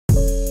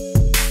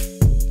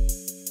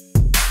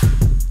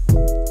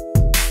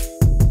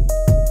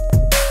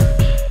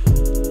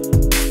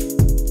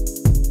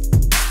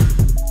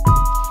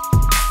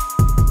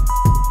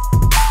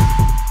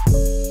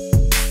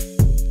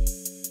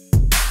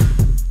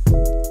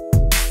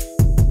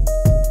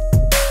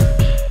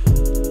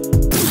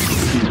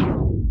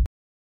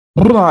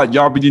Blah,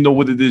 y'all already know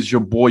what it is.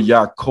 Your boy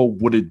Yaakov,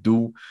 what it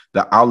do?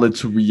 The outlet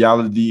to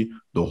reality,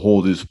 the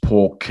holdest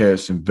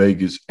podcast in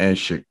Vegas and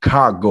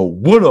Chicago.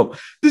 What up?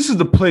 This is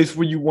the place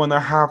where you want to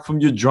hide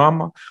from your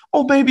drama,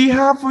 or maybe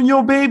hide from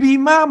your baby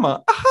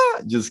mama.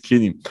 Aha, just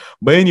kidding.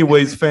 But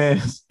anyways,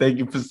 fans, thank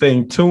you for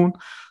staying tuned.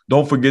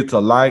 Don't forget to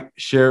like,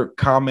 share,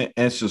 comment,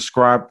 and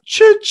subscribe.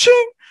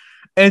 Ching.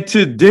 And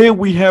today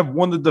we have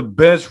one of the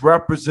best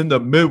rappers in the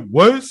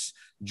Midwest,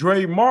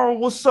 Dre Marro.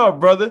 What's up,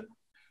 brother?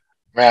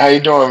 Man, how you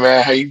doing,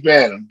 man? How you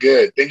been? I'm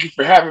good. Thank you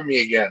for having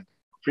me again.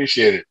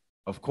 Appreciate it.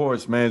 Of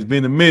course, man. It's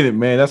been a minute,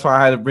 man. That's why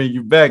I had to bring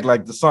you back,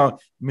 like the song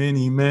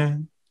 "Many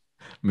Man,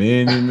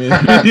 Many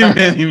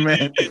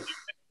Man."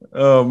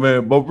 Oh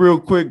man! But real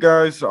quick,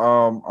 guys, I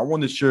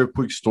want to share a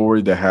quick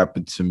story that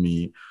happened to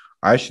me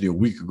actually a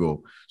week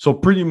ago. So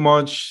pretty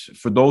much,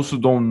 for those who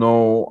don't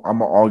know,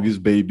 I'm an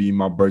August baby.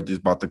 My birthday's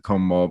about to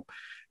come up,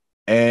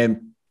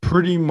 and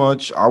pretty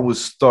much I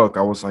was stuck.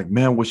 I was like,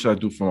 man, what should I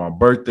do for my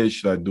birthday?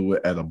 Should I do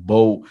it at a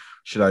boat?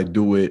 Should I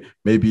do it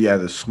maybe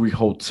at a sweet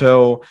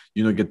hotel?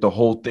 Get the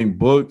whole thing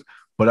booked.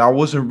 But I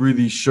wasn't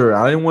really sure.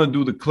 I didn't want to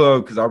do the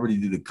club because I already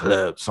did the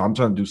club. So I'm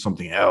trying to do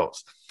something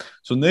else.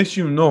 So next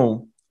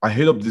I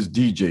hit up this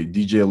DJ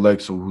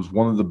Alexo, who's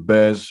one of the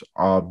best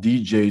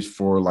DJs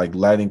for like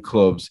Latin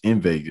clubs in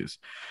Vegas.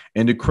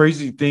 And the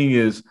crazy thing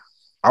is,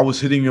 I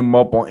was hitting him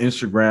up on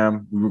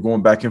Instagram. We were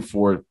going back and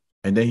forth.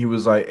 And then he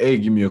was like, hey,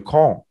 give me a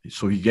call.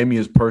 So he gave me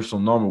his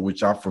personal number,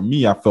 which for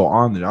me, I felt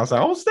honored. I was like,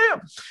 oh,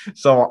 snap.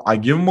 So I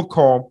give him a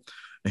call.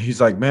 And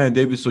he's like, man,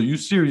 David, so you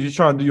serious? You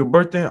trying to do your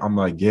birthday? I'm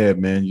like, yeah,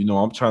 man.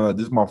 I'm trying to,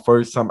 this is my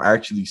first time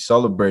actually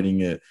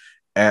celebrating it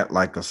at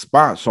like a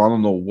spot. So I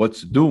don't know what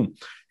to do.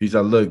 He's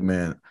like, look,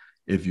 man,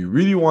 if you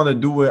really want to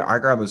do it, I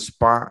got a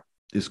spot.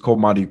 It's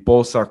called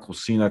Mariposa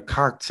Cocina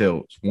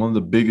Cocktail. It's one of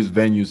the biggest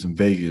venues in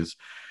Vegas.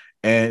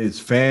 And it's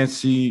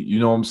fancy, you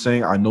know what I'm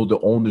saying? I know the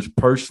owners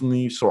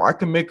personally, so I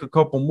can make a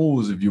couple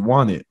moves if you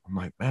want it. I'm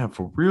like, man,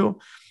 for real?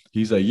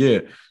 He's like, yeah.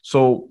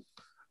 So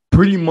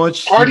pretty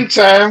much party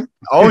time.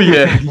 Oh,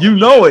 yeah, you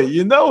know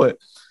it.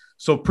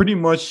 So pretty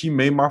much he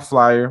made my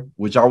flyer,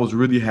 which I was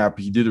really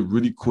happy. He did it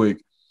really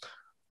quick.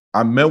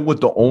 I met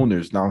with the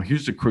owners. Now,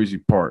 here's the crazy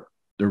part.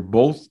 They're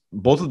both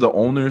of the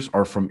owners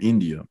are from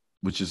India,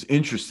 which is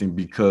interesting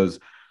because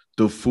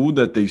the food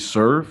that they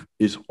serve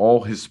is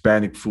all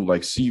Hispanic food,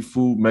 like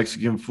seafood,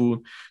 Mexican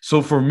food.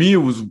 So for me, it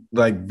was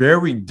like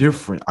very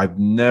different. I've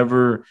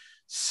never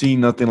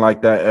seen nothing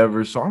like that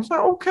ever. So I was like,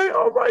 okay,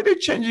 all right, they're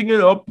changing it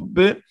up a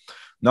bit.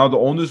 Now the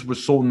owners were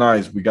so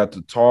nice. We got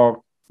to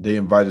talk. They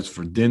invited us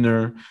for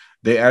dinner.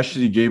 They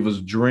actually gave us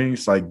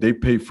drinks. Like they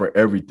paid for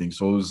everything.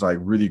 So it was like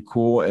really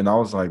cool. And I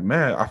was like,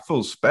 man, I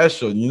feel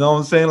special. You know what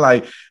I'm saying?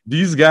 Like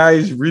these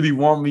guys really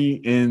want me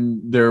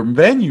in their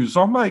venue.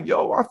 So I'm like,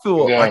 yo, I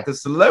feel like a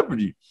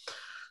celebrity.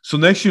 So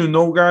next you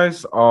know,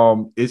 guys,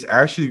 it's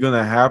actually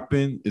gonna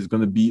happen. It's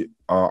gonna be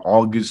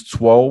August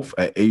 12th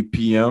at 8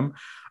 p.m.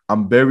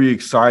 I'm very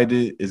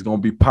excited. It's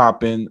gonna be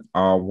popping.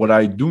 What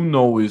I do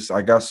know is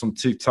I got some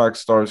TikTok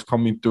stars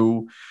coming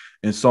through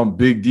and some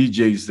big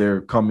DJs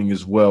there coming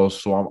as well.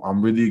 So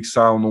I'm really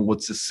excited. I don't know what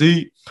to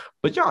see,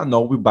 but y'all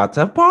know we about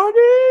to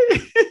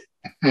party.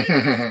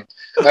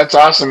 That's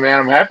awesome, man.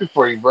 I'm happy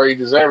for you, bro. You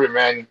deserve it,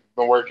 man. You've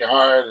been working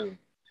hard, and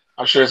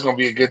I'm sure it's gonna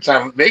be a good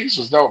time. Vegas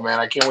was dope, man.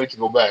 I can't wait to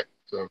go back.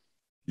 So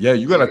yeah,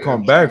 you gotta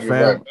come back,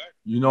 fam.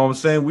 You know what I'm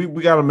saying?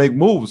 We gotta make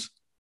moves.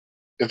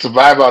 It's a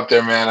vibe out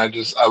there, man.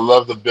 I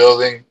love the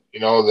building.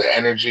 The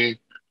energy.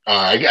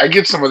 I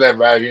get some of that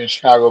vibe here in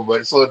Chicago,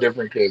 but it's a little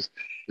different because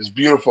it's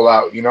beautiful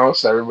out.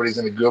 So everybody's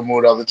in a good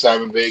mood all the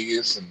time in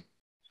Vegas, and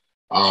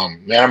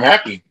man, I'm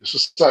happy. This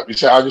is what's up. You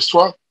said August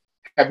 12th.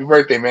 Happy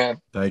birthday, man.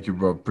 Thank you,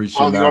 bro. Appreciate it.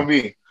 How old you gonna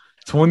be?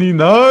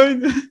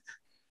 29.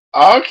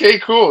 Okay,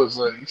 cool.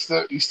 So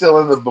you still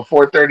in the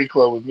before 30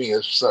 club with me.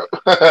 That's what's up.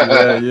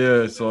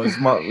 yeah. So it's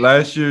my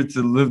last year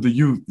to live the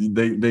youth.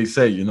 They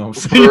say, you know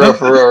what I'm saying?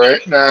 For real,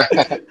 right? Nah.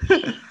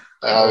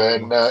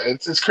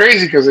 It's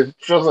crazy because it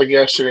feels like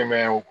yesterday,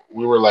 man.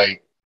 We were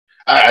like,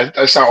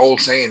 I sound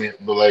old saying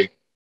it, but like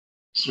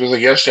it feels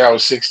like yesterday I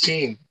was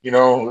 16.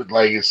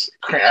 Like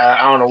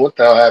I don't know what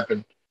the hell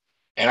happened.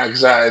 And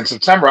in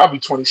September I'll be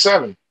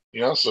 27.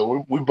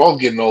 So we both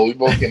getting old. We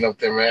both getting up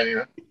there,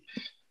 man.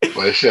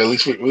 But shit, at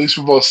least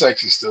we're both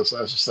sexy still. So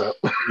that's what's up.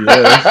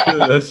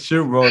 Yeah, that's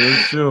true, bro.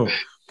 That's true.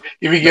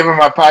 You be giving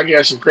my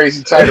podcast some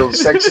crazy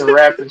titles, sex and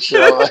rap and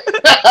shit.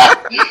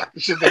 The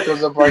shit that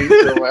comes up on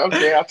YouTube. I'm like,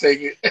 okay, I'll take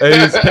it.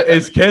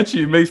 It's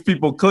catchy. It makes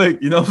people click.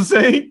 You know what I'm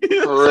saying?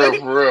 For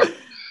real,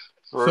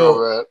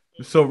 man.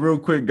 So real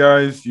quick,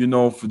 guys,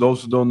 for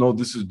those who don't know,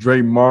 this is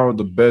Dre Marro,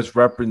 the best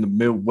rapper in the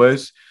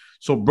Midwest.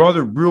 So,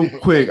 brother, real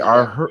quick,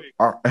 I heard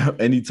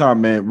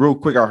anytime, man. Real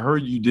quick, I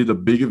heard you did a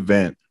big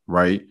event,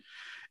 right?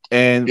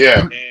 And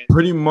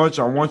pretty much,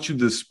 I want you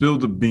to spill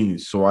the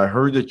beans. So, I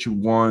heard that you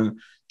won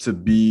to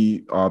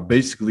be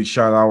basically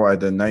shout out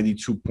at the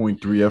 92.3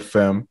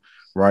 FM,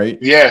 right?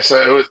 Yeah,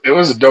 so it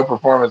was a dope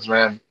performance,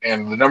 man.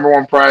 And the number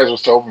one prize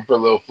was to open for a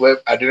little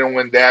flip. I didn't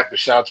win that, but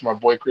shout out to my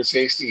boy Chris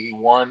Hasty. He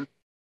won,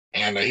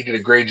 and he did a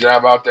great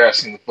job out there. I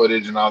seen the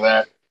footage and all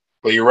that.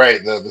 But you're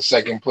right. The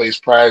second place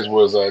prize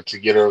was to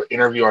get an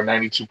interview on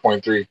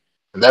 92.3,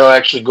 and that'll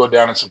actually go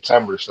down in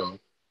September. So it'll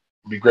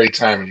be great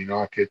timing. You know,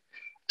 I could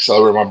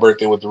celebrate my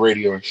birthday with the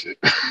radio and shit.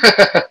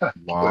 but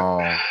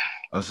Wow,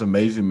 that's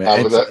amazing,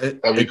 man. but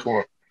that'd be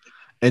cool.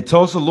 And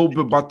tell us a little bit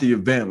about the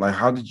event. Like,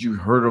 how did you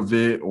heard of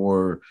it,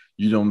 or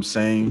you know what I'm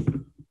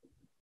saying?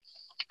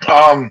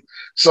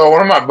 So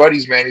one of my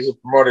buddies, man, he's a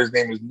promoter. His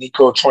name is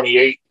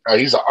Nico28.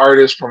 He's an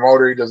artist,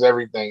 promoter. He does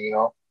everything, you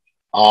know.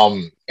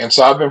 And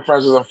so I've been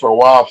friends with him for a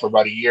while, for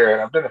about a year,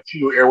 and I've done a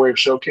few airwave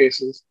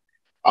showcases.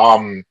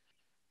 Um,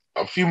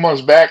 a few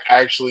months back,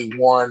 I actually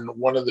won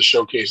one of the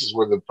showcases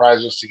where the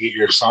prize was to get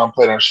your song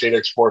played on Shade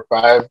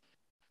X45.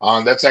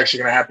 That's actually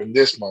going to happen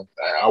this month.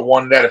 I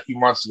won that a few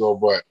months ago,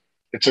 but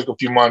it took a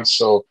few months.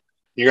 So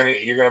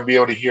you're gonna be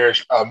able to hear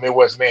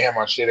Midwest Mayhem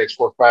on Shade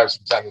X45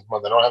 sometime this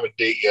month. I don't have a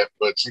date yet,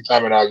 but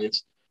sometime in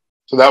August.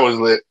 So that was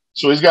lit.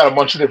 So he's got a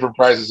bunch of different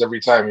prizes every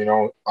time. You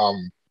know,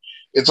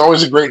 it's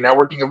always a great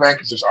networking event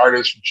because there's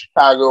artists from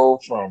Chicago,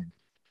 from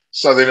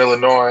Southern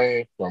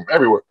Illinois, from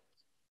everywhere.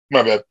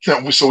 My bad.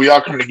 So we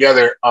all come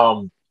together.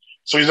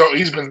 So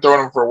he's been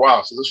throwing them for a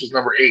while. So this was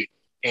number 8,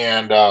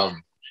 and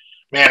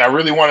man, I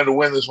really wanted to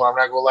win this one. I'm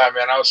not gonna lie,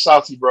 man. I was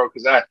salty, bro,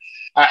 because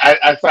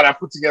I thought I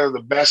put together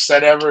the best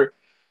set ever.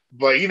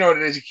 But you know what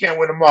it is, you can't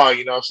win them all,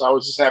 you know. So I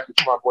was just happy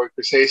for my boy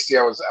Chris Hasty.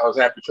 I was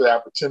happy for the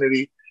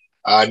opportunity.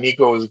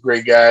 Nico is a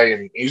great guy,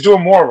 and he's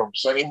doing more of them.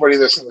 So anybody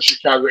that's in the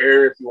Chicago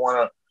area, if you want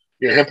to,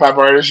 you're a hip hop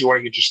artist, you want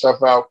to get your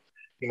stuff out,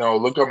 you know,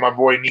 look up my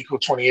boy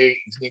Nico28.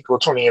 He's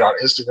Nico28 on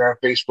Instagram,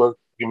 Facebook,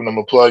 giving him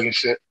a plug and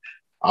shit.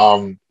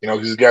 You know,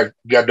 he's got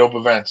dope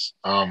events.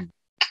 But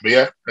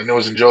yeah, and it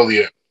was in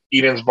Joliet,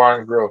 Eden's Bar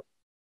and Grill.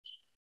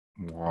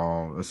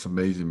 Wow, that's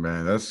amazing,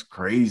 man. That's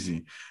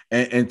crazy.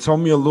 And tell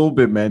me a little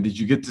bit, man. Did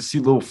you get to see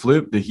Lil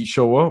Flip? Did he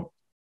show up?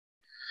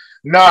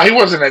 No, he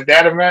wasn't at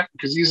that event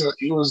because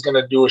he was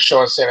gonna do a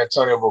show in San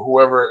Antonio, but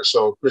whoever,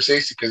 so Chris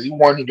Hasty, because he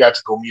won, he got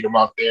to go meet him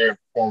out there and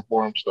perform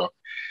for him. So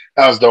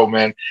that was dope,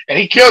 man. And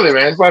he killed it,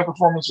 man. His live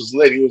performance was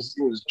lit. He was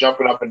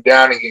jumping up and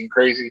down and getting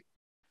crazy.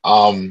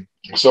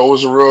 So it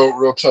was a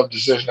real tough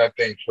decision, I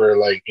think, for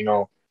like, you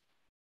know,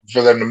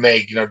 for them to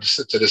make, you know,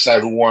 to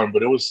decide who won.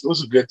 But it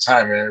was a good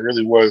time, man. It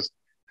really was.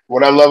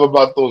 What I love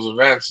about those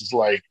events is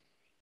like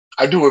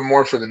I do it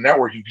more for the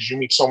networking because you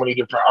meet so many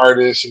different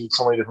artists, you meet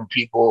so many different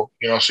people,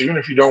 you know. So even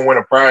if you don't win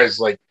a prize,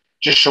 like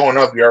just showing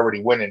up, you're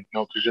already winning, you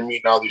know, because you're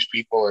meeting all these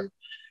people and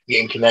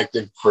getting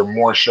connected for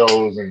more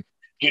shows and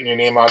getting your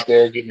name out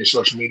there, getting your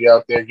social media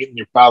out there, getting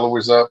your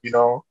followers up, you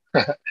know.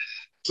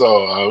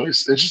 So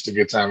it's just a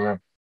good time, man.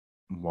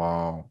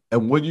 Wow.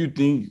 And what do you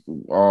think?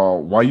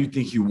 Why you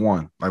think he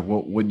won? Like,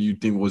 what do you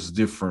think was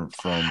different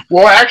from?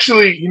 Well,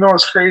 actually, you know,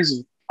 it's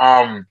crazy.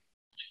 A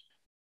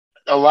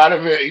lot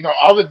of it, you know,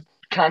 all the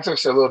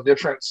contests are a little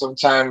different.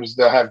 Sometimes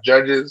they'll have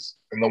judges,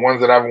 and the ones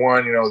that I've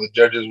won, you know, the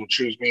judges will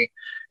choose me.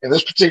 In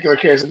this particular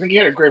case, I think he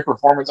had a great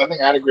performance. I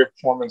think I had a great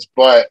performance,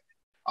 but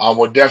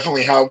what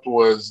definitely helped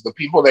was the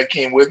people that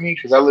came with me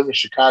because I live in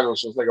Chicago,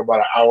 so it's like about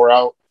an hour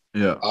out.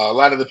 Yeah. A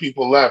lot of the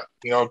people left,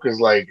 you know, because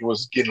like it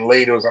was getting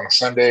late. It was on a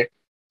Sunday.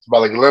 It's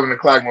about like 11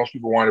 o'clock. Most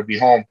people wanted to be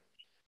home.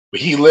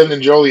 But he lived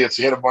in Joliet,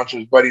 so he had a bunch of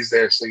his buddies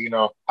there. So, you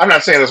know, I'm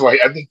not saying that's why.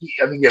 I think he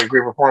had a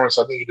great performance.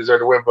 So I think he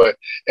deserved to win. But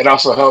it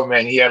also helped,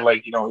 man. He had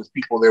like, you know, his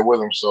people there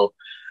with him. So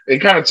it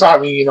kind of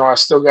taught me, you know, I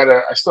still have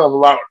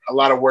a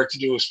lot of work to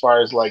do as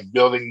far as like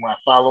building my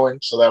following.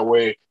 So that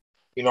way,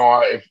 you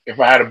know, if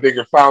I had a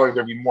bigger following,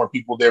 there'd be more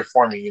people there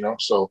for me, you know.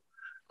 So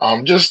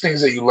just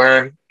things that you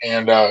learn.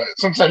 And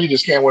sometimes you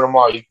just can't win them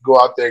all. You can go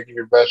out there, give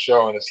your best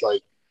show, and it's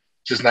like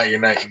just not your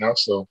night, you know.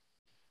 So,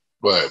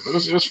 but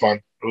it was fun.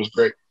 It was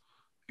great.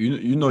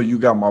 You know you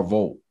got my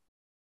vote.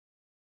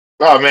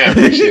 Oh man,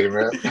 appreciate it,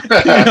 man. You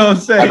know what I'm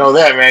saying? I know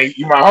that, man.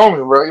 You my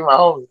homie, bro. You my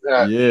homie.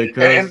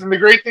 Yeah, and the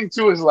great thing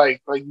too is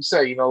like you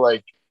said, you know,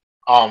 like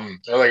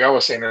I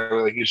was saying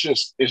earlier, like it's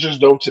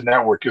just dope to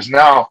network because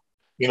now,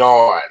 you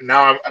know,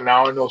 now I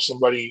know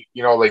somebody,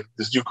 you know, like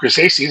this dude Chris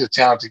Hasty. He's a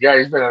talented guy.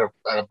 He's been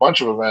at a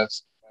bunch of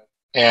events,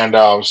 and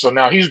so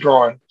now he's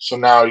growing. So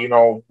now, you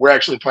know, we're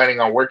actually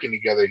planning on working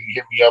together. He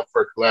hit me up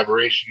for a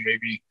collaboration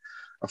maybe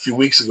a few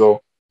weeks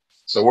ago.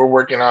 So we're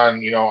working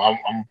on, you know,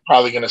 I'm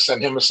probably going to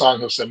send him a song.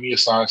 He'll send me a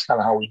song. It's kind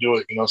of how we do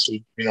it, you know, so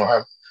we, you know,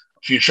 have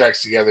a few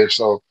tracks together.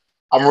 So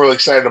I'm really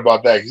excited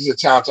about that. He's a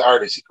talented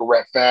artist. He can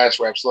rap fast,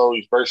 rap slow.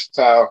 He's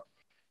versatile.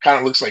 Kind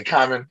of looks like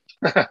Common.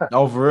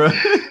 Oh, for real?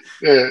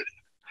 Yeah.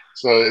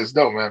 So it's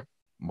dope, man.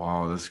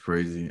 Wow, that's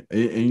crazy.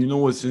 And you know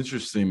what's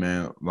interesting,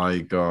 man?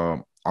 Like,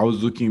 I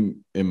was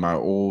looking in my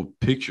old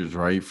pictures,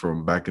 right,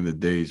 from back in the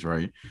days,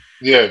 right?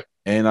 Yeah.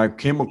 And I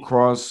came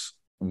across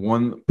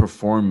one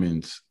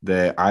performance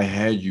that I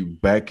had you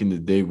back in the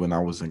day when I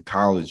was in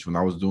college, when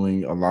I was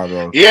doing a lot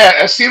of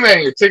I seen that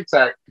in your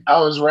TikTok. I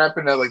was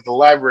rapping at like the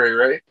library,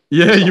 right?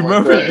 Yeah, Something you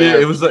remember? like Yeah,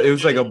 it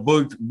was like a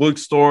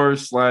bookstore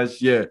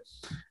slash and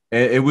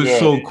it was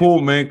so cool,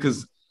 man.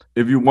 Because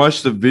if you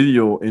watch the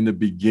video in the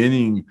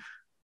beginning,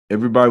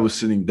 everybody was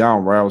sitting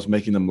down, right? I was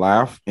making them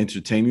laugh,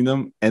 entertaining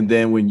them, and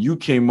then when you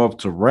came up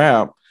to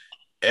rap,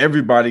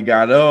 everybody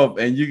got up,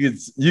 and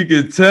you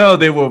could tell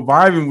they were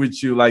vibing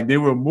with you, like they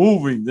were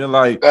moving. They're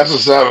like, That's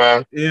what's up,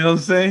 man. you know what I'm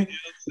saying?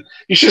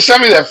 You should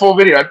send me that full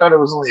video. I thought it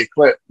was only a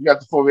clip. You got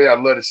the full video. I'd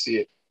love to see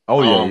it.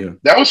 Oh yeah, yeah.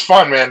 That was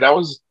fun, man. That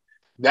was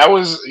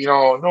you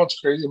know what's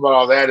crazy about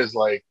all that is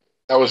like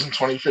that was in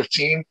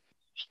 2015.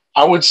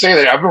 I would say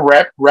that I've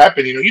been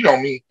rapping. You know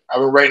me. I've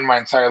been writing my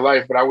entire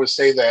life, but I would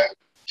say that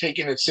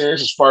taking it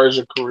serious as far as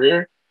a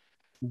career,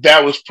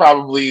 that was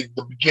probably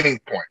the beginning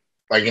point.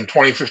 Like in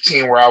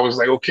 2015, where I was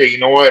like, okay, you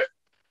know what?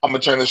 I'm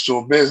gonna turn this to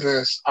a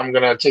business. I'm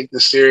gonna take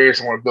this serious.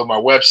 I'm gonna build my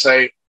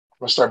website. I'm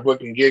gonna start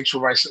booking gigs for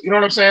myself. You know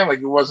what I'm saying? Like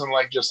it wasn't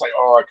like just like,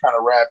 oh, I kind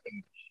of rap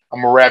and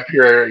I'm gonna rap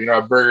here,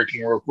 at Burger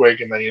King real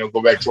quick, and then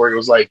go back to work. It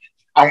was like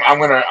I'm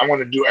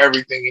gonna do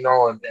everything,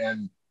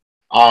 and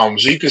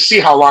so you can see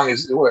how long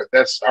is what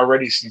that's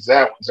already since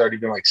that one's already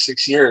been like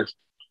 6 years.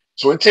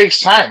 So it takes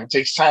time. It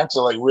takes time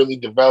to like really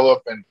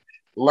develop and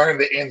learn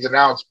the ins and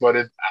outs.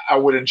 But I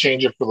wouldn't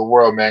change it for the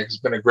world, man. 'Cause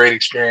it's been a great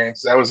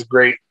experience. That was a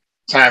great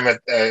time at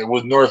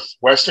with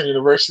Northwestern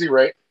University,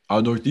 right?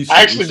 Northeastern.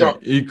 I actually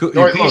don't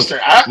Northeastern.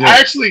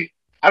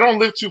 I don't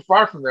live too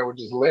far from there, which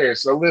is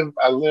hilarious.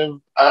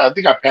 I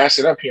think I pass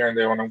it up here and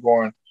there when I'm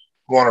going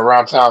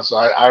around town. So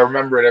I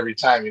remember it every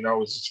time. It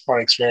was just a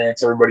fun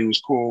experience. Everybody was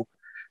cool.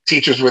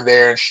 Teachers were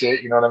there and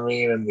shit. You know what I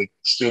mean? And the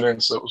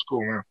students. So it was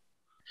cool, man.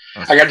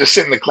 I got to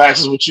sit in the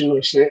classes with you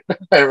and shit.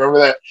 I remember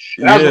that.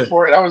 And that was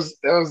before. It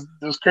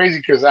was crazy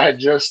because I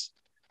was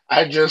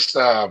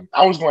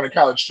going to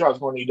college too. I was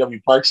going to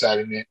EW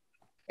Parkside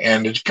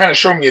and it kind of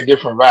showed me a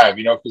different vibe,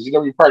 because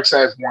EW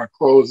Parkside is more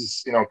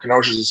enclosed.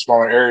 Kenosha is a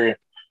smaller area,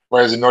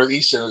 whereas in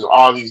Northeastern there's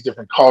all these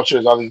different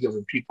cultures, all these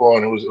different people,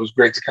 and it was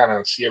great to kind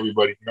of see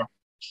everybody.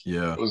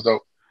 Yeah, it was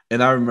dope.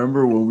 And I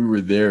remember when we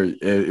were there,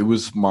 it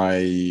was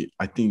my,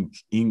 I think,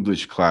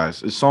 English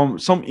class. It's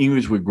some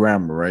English with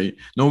grammar, right?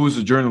 No, it was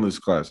a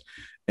journalist class.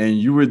 And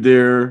you were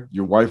there,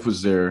 your wife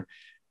was there.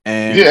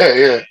 And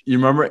yeah. You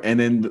remember? And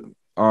then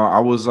I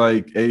was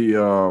like, hey,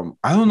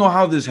 I don't know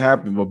how this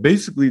happened, but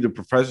basically the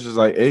professor's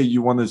like, hey,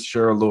 you want to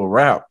share a little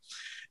rap?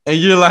 And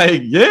you're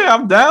like, yeah,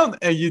 I'm down.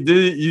 And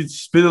you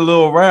spit a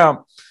little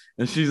rap.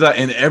 And she's like,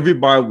 and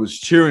everybody was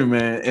cheering,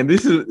 man. And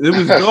it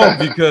was dope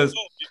because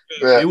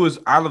it was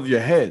out of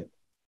your head.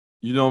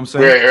 You know what I'm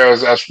saying? Yeah, I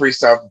was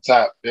freestyle off the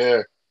top.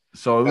 Yeah.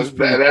 So it was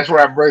that's where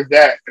I break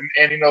that.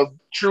 And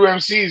true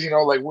MCs,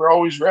 like we're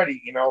always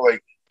ready,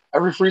 like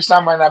every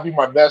freestyle might not be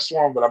my best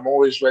one, but I'm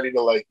always ready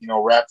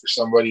to rap for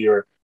somebody,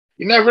 or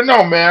you never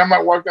know, man. I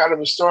might walk out of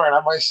a store and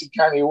I might see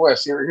Kanye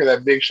West. You ever hear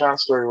that Big Sean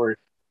story where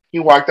he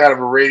walked out of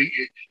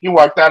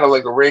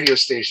like a radio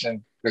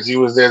station because he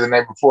was there the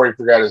night before, he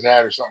forgot his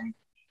hat or something.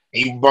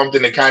 He bumped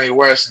into Kanye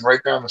West, and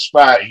right there on the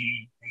spot,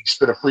 he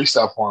spit a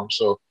freestyle for him.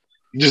 So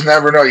you just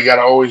never know. You got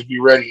to always be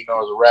ready, as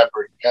a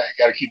rapper. You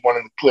got to keep one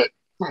in the clip.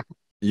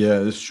 Yeah,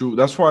 it's true.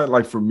 That's why,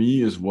 like, for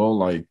me as well,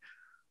 like,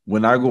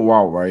 when I go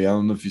out, right? I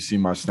don't know if you see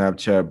my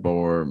Snapchat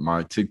or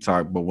my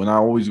TikTok, but when I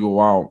always go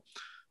out,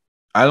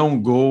 I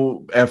don't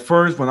go at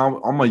first when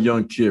I'm a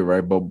young kid,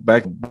 right? But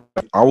back,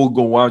 I will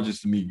go out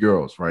just to meet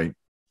girls, right?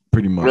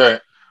 Pretty much. Right.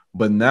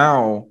 But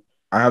now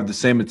I have the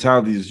same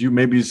mentality as you.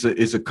 Maybe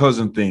it's a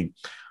cousin thing.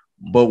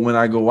 But when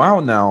I go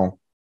out now,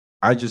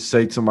 I just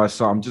say to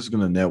myself, I'm just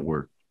going to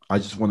network. I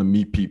just want to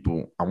meet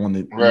people. I want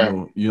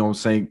to, you know what I'm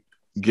saying?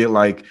 Get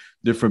like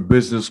different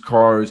business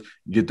cards,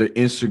 get their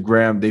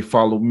Instagram. They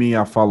follow me,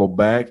 I follow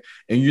back.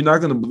 And you're not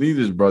going to believe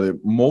this, brother.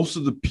 Most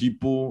of the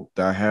people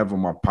that I have on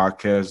my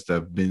podcast that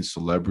have been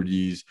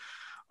celebrities,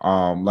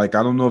 like,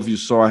 I don't know if you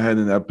saw, I had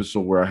an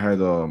episode where I had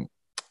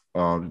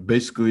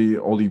basically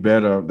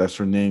Olivera, that's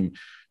her name.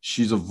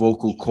 She's a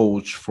vocal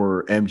coach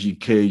for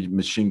MGK,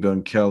 Machine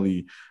Gun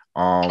Kelly,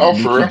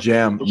 Nicky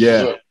Jam.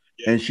 Yeah.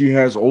 And she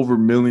has over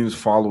millions of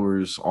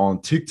followers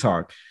on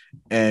TikTok.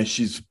 And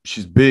she's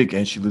big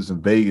and she lives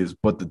in Vegas.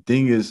 But the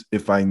thing is,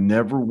 if I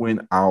never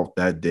went out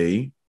that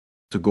day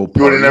to go party,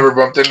 you would have never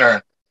bumped in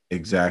there.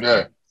 Exactly.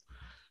 Yeah.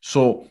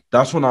 So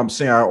that's what I'm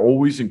saying. I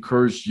always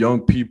encourage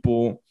young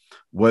people,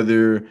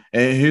 and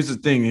here's the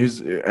thing,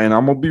 and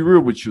I'm gonna be real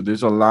with you.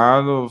 There's a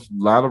lot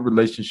of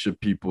relationship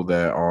people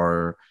that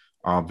are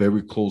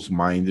very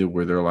close-minded,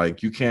 where they're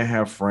like, you can't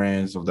have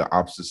friends of the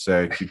opposite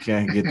sex, you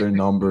can't get their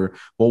number.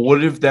 But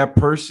what if that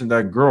person,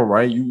 that girl,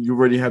 right? You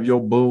already have your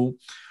boo.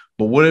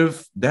 But what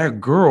if that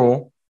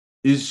girl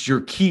is your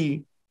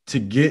key to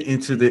get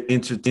into the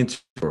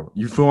world?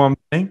 You feel what I'm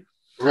saying?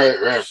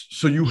 Right.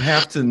 So you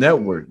have to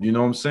network. You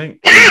know what I'm saying?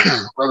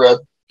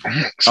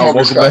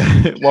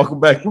 Welcome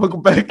back. You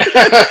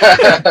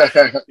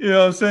know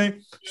what I'm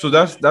saying? So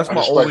that's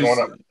my always.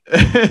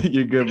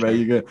 You're good, man.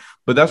 You're good.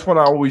 But that's what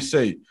I always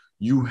say.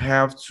 You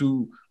have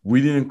to.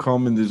 We didn't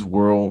come in this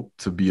world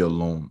to be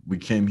alone. We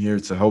came here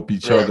to help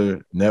each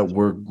other,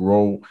 network,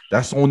 grow.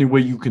 That's the only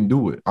way you can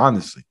do it,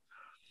 honestly.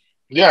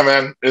 Yeah,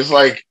 man. It's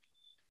like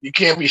you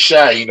can't be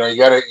shy. You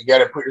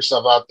gotta put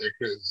yourself out there,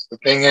 because the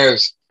thing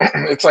is,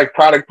 it's like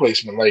product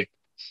placement. Like,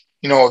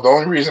 the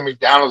only reason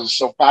McDonald's is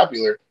so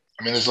popular,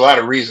 I mean, there's a lot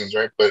of reasons,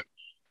 right? But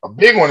A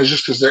big one is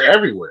just because they're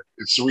everywhere.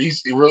 It's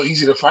real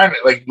easy to find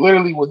it. Like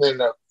literally within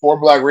a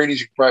 4-block radius,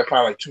 you can probably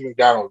find like 2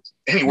 McDonald's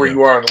anywhere Yeah.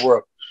 you are in the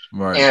world.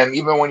 Right. And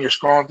even when you're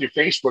scrolling through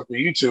Facebook or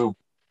YouTube,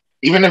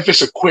 even if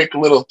it's a quick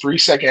little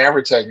 3-second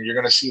advertisement, you're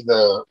gonna see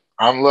the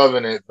 "I'm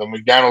loving it," the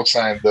McDonald's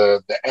sign,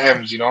 the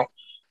M's, and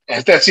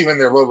if that's even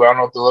their logo, I don't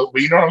know what the logo,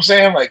 but you know what I'm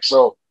saying? Like,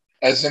 so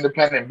as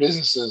independent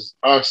businesses,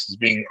 us as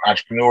being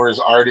entrepreneurs,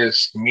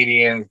 artists,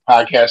 comedians,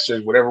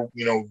 podcasters, whatever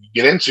you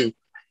get into,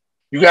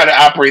 you got to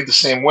operate the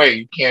same way.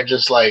 You can't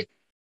just like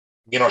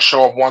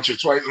show up once or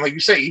twice. And like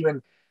you say,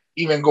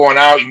 even going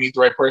out, you meet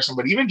the right person,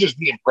 but even just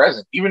being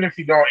present, even if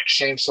you don't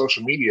exchange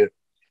social media, if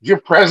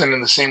you're present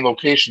in the same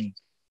location,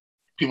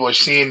 people are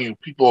seeing you.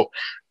 People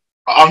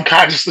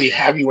unconsciously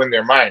have you in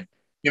their mind.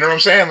 You know what I'm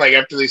saying? Like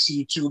after they see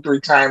you 2,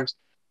 3 times,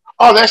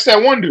 oh, that's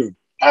that one dude.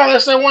 Oh,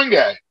 that's that one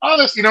guy. Oh,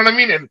 that's what I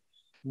mean. And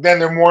then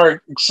they're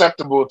more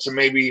acceptable to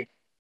maybe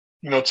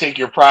take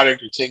your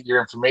product or take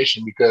your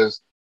information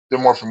because they're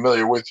more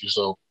familiar with you.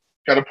 So,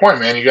 got a point,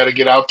 man. You got to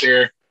get out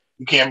there.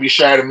 You can't be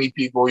shy to meet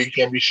people. You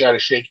can't be shy to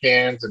shake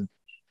hands and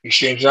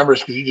exchange numbers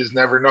because you just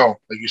never know.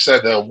 Like you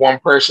said, the one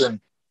person,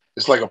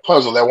 it's like a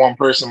puzzle. That one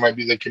person might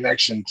be the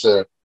connection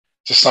to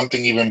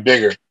something even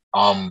bigger.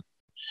 And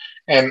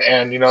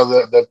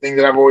the thing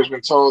that I've always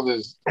been told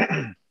is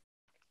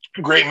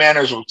great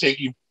manners will take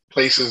you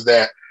places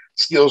that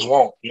skills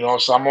won't.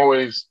 So I'm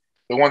always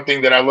the one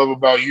thing that I love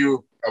about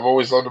you. I've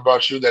always loved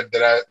about you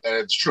that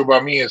it's true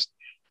about me is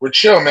we're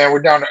chill, man.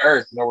 We're down to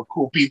earth. We're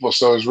cool people.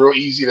 So it's real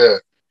easy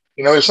to,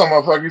 there's some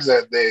motherfuckers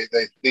that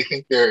they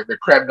think their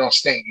crap don't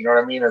stink. You know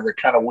what I mean? Or they're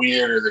kind of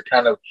weird, or they're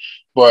kind of,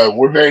 but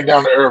we're very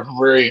down to earth,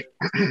 very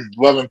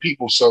loving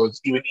people. So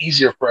it's even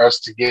easier for us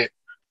to get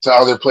to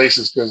other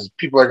places because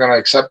people are gonna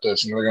accept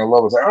us and they're gonna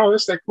love us. Like, oh,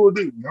 that's that cool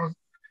dude.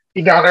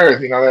 He down to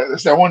earth.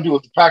 That's that one dude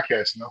with the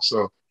podcast.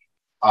 So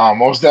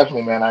most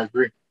definitely, man. I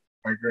agree.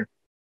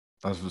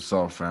 That's what's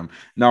up, fam.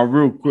 Now,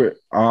 real quick,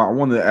 I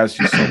wanted to ask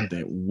you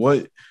something.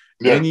 What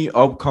Yeah. Any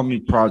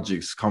upcoming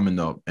projects coming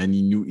up?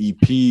 Any new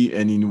EP?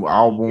 Any new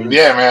albums?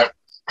 Yeah, man.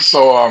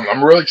 So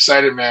I'm really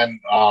excited, man.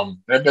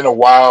 It's been a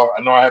while.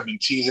 I know I have been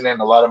teasing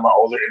in a lot of my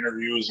older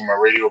interviews and my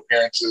radio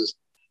appearances.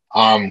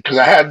 Because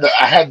I had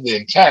the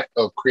intent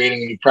of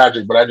creating a new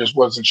project, but I just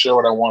wasn't sure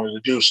what I wanted to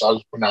do, so I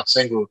was putting out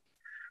singles.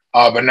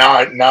 But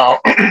now now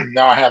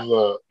I have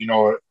a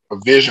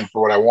vision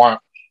for what I want.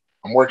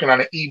 I'm working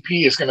on an EP.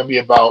 It's going to be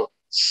about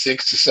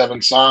 6 to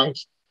 7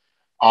 songs.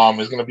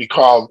 It's going to be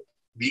called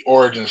The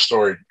Origin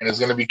Story, and it's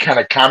going to be kind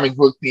of comic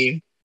book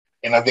themed,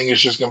 and I think it's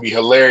just going to be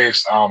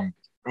hilarious.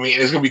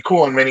 It's going to be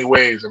cool in many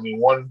ways.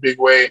 One big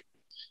way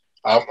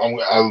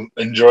I'm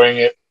enjoying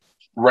it,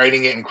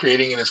 writing it and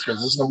creating it is because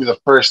this is going to be the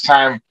first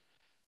time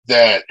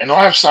that, and I'll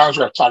have songs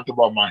where I've talked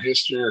about my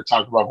history or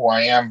talked about who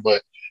I am,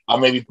 but I'll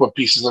maybe put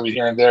pieces of it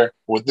here and there.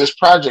 With this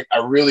project, I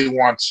really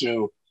want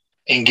to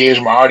engage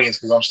my audience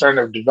because I'm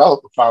starting to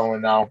develop a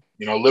following now,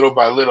 little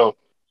by little,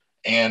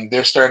 and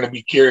they're starting to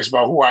be curious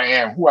about who I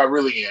am, who I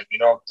really am,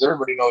 because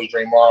everybody knows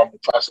Dre Marro,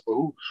 but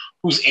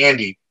who's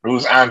Andy, or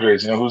who's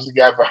Andres, who's the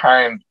guy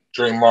behind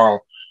Dre Marro?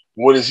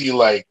 What is he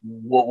like?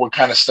 What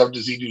kind of stuff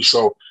does he do?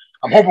 So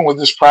I'm hoping with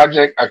this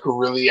project, I could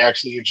really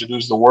actually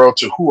introduce the world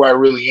to who I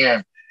really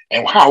am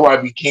and how I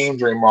became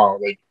Dre Marro,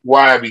 like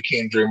why I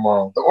became Dre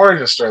Marro. The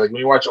origin story, like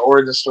when you watch an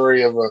origin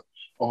story of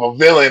a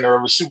villain or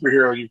of a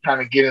superhero, you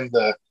kind of get in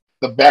the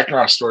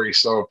background story.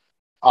 So,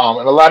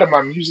 and a lot of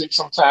my music,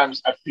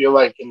 sometimes I feel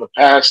like in the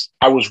past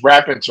I was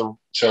rapping to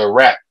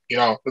rap.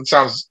 It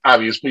sounds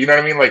obvious, but you know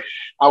what I mean? Like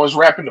I was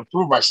rapping to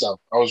prove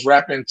myself. I was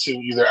rapping to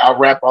either out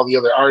rap all the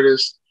other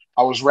artists.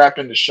 I was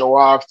rapping to show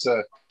off,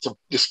 to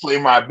display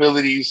my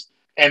abilities.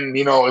 And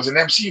as an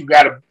MC, you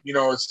gotta,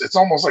 it's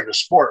almost like a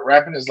sport.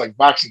 Rapping is like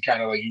boxing,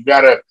 kind of like you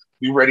gotta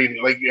be ready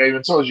to, like I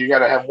even told you, you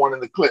gotta have one in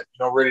the clip,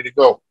 ready to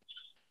go.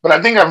 But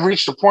I think I've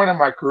reached a point in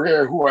my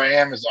career who I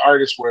am as an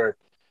artist where,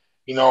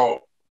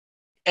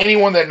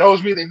 anyone that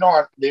knows me, they know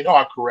I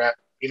can rap.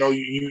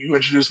 You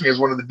introduced me as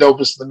one of the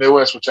dopest in the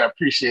Midwest, which I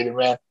appreciate it,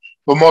 man.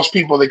 But most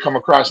people, they come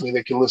across me,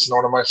 they can listen to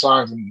one of my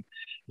songs and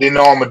they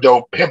know I'm a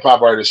dope hip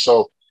hop artist.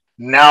 So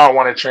now I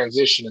want to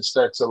transition and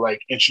start to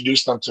like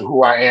introduce them to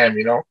who I am,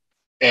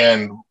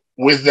 And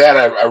with that,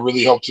 I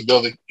really hope to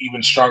build an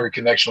even stronger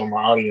connection with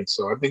my audience.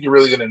 So I think you're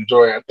really going to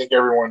enjoy it. I think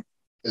everyone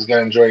is going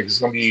to enjoy it. It's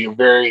going to be a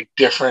very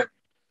different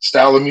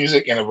style of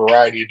music and a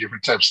variety of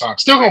different types of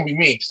songs. Still going to be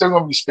me. Still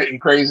going to be spitting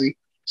crazy.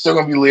 Still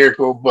going to be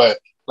lyrical. But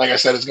like I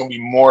said, it's going to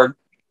be more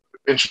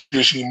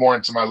introducing you more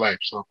into my life.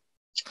 So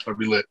it'll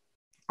be lit.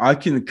 I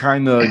can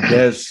kind of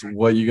guess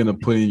what you're going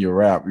to put in your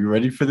rap. You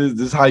ready for this?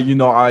 This is how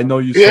I know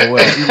you so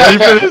well. You ready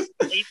for this?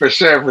 For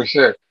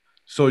sure.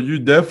 So you're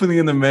definitely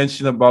going to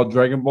mention about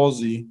Dragon Ball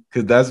Z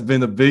because that's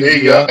been a big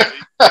deal.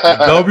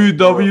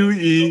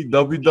 WWE,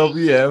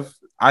 WWF.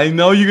 I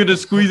know you're going to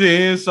squeeze it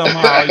in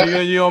somehow. You're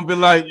going to be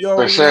like, yo,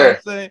 For sure. You know what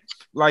I'm saying?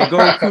 Like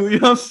Goku, you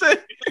know what I'm saying?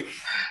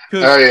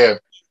 Oh, yeah.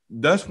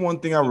 That's one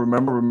thing I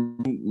remember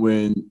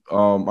when I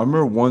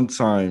remember one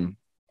time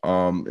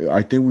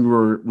I think we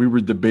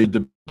were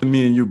debating,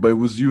 me and you, but it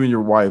was you and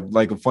your wife,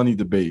 like a funny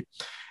debate.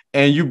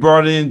 and you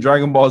brought in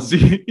Dragon Ball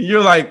Z.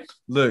 You're like,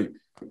 look,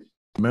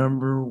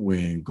 remember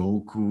when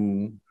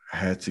Goku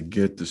had to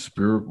get the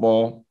spirit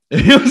ball?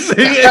 You know what I'm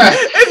saying?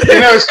 You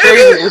know, it's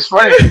crazy. It's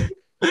funny.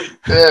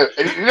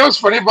 And you know what's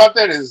funny about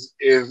that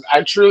is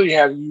I truly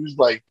have used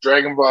like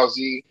Dragon Ball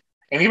Z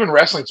and even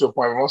wrestling to a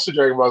point. But most of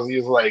Dragon Ball Z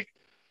is like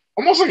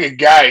almost like a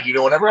guide. You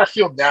know, whenever I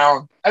feel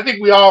down, I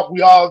think we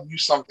all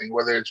use something,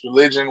 whether it's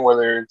religion,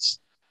 whether it's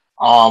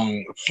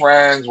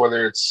friends,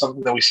 whether it's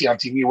something that we see on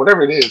TV,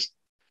 whatever it is.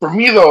 For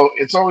me though,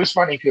 it's always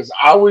funny because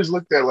I always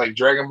looked at like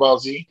Dragon Ball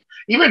Z,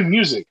 even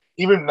music,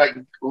 even like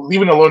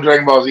leaving alone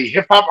Dragon Ball Z,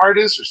 hip hop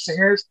artists or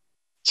singers,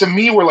 to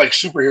me were like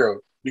superheroes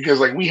because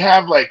like we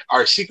have like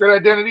our secret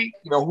identity,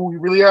 you know, who we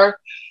really are,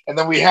 and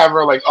then we have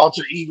our like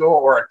alter ego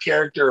or our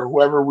character or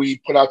whoever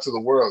we put out to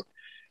the world.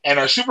 And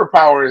our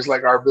superpower is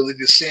like our ability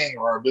to sing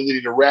or our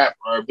ability to rap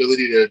or our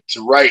ability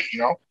to write, you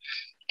know.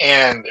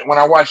 And when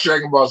I watched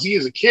Dragon Ball Z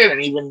as a kid,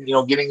 and even you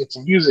know getting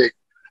into music,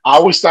 I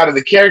always thought of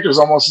the characters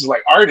almost as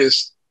like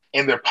artists,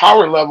 and their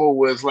power level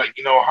was like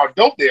you know how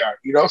dope they are,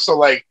 you know. So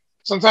like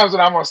sometimes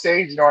when I'm on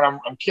stage, you know, and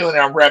I'm killing it,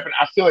 I'm rapping,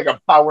 I feel like I'm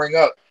powering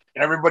up,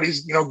 and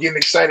everybody's you know getting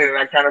excited, and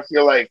I kind of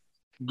feel like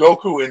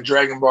Goku in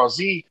Dragon Ball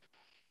Z,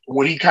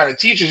 what he kind of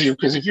teaches you,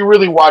 because if you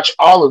really watch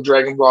all of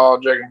Dragon Ball,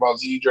 Dragon Ball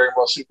Z, Dragon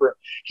Ball Super,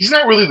 he's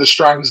not really the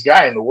strongest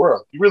guy in the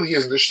world. He really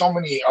isn't. There's so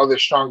many other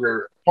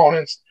stronger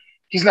opponents.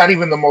 He's not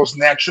even the most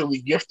naturally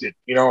gifted,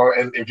 you know.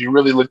 And if you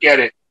really look at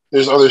it,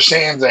 there's other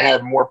Saiyans that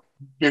have more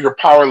bigger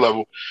power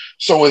level.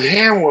 So with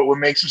him, what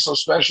makes him so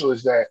special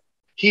is that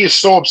he is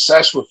so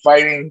obsessed with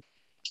fighting,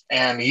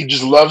 and he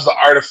just loves the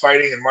art of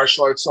fighting and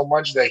martial arts so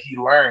much that he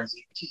learns.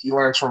 He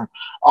learns from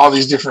all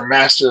these different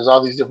masters,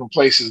 all these different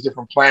places,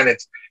 different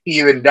planets. He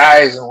even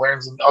dies and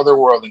learns in the other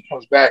world and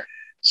comes back.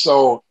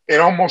 So it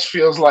almost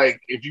feels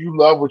like if you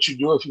love what you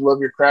do, if you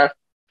love your craft,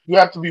 you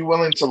have to be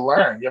willing to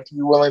learn. You have to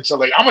be willing to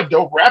like. I'm a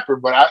dope rapper,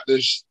 but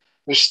there's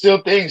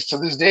still things to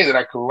this day that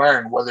I could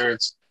learn. Whether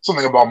it's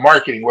something about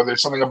marketing, whether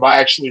it's something about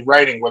actually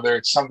writing, whether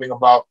it's something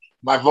about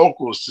my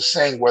vocals to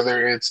sing,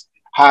 whether it's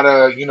how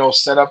to, you know,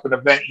 set up an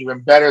event even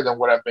better than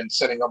what I've been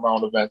setting up my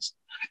own events.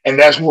 And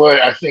that's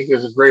what I think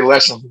is a great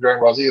lesson from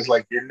Dragon Ball Z is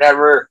like, you're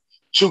never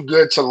too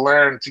good to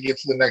learn to get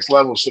to the next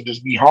level. So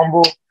just be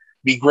humble,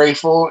 be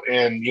grateful.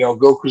 And, you know,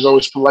 Goku's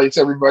always polite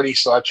to everybody.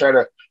 So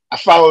I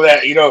follow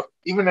that, you know,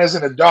 even as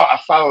an adult, I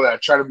follow that. I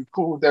try to be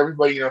cool with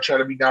everybody, you know, try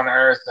to be down to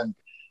earth. And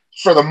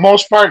for the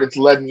most part, it's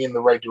led me in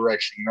the right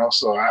direction, you know,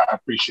 so I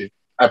appreciate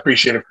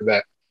it for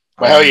that.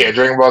 But hell yeah,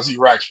 Dragon Ball Z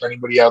rocks for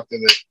anybody out there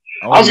that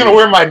I was gonna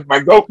wear my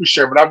Goku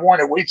shirt, but I've worn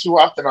it way too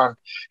often on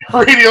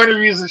radio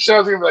interviews and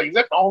shows. I'm like, is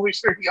that the only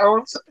shirt he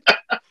owns?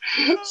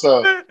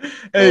 So,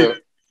 hey,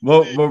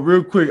 well,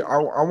 real quick,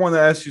 I want to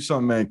ask you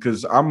something, man,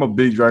 because I'm a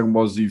big Dragon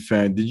Ball Z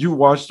fan. Did you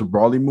watch the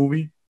Broly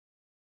movie?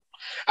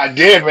 I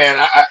did, man.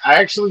 I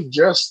actually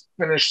just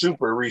finished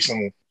Super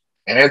recently,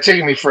 and it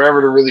taken me forever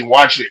to really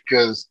watch it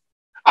because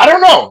I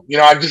don't know. You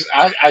know,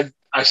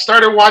 I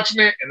started watching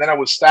it and then I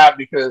would stop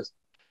because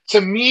to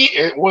me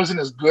it wasn't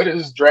as good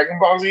as Dragon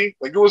Ball Z.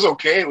 Like it was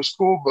okay, it was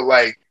cool, but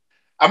like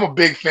I'm a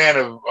big fan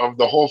of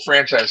the whole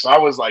franchise, so I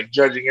was like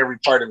judging every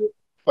part of it.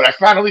 But I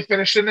finally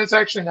finished it, and it's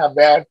actually not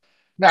bad.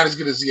 Not as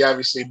good as Z,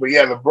 obviously, but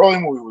yeah, the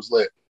Broly movie was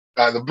lit.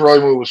 The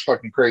Broly movie was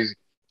fucking crazy.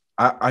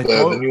 I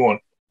thought the new one,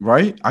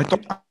 right? I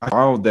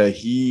thought that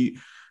he,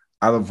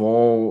 out of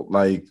all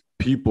like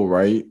people,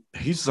 right?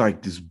 He's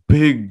like this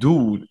big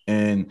dude,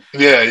 and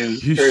yeah,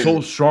 he's so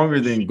stronger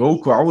than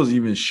Goku. I was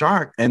even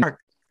shocked, and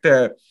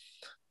that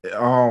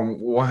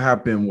what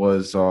happened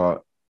was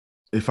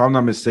if I'm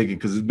not mistaken,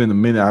 because it's been a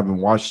minute I haven't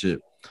watched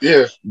it.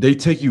 Yeah, they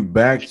take you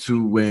back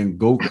to when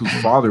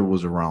Goku's father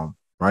was around,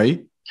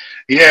 right?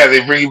 Yeah,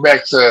 they bring you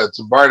back to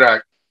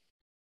Bardock.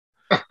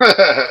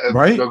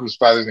 Right? Goku's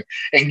father's name.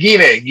 And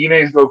Gine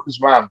is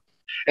Goku's mom.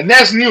 And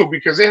that's new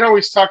because they had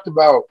always talked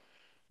about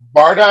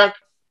Bardock.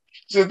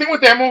 So the thing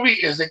with that movie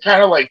is they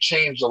kind of like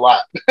changed a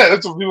lot.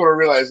 That's what people don't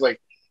realize.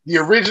 Like the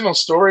original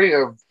story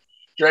of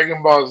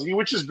Dragon Ball Z,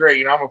 which is great,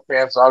 you know, I'm a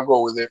fan, so I'll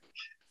go with it,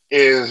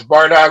 is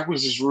Bardock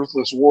was this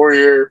ruthless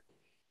warrior,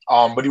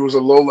 but he was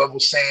a low-level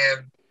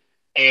Saiyan,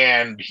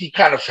 and he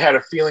kind of had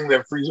a feeling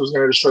that Frieza was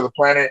going to destroy the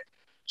planet.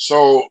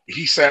 So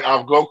he sent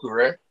off Goku,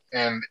 right?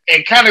 And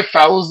it kind of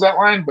follows that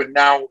line, but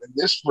now in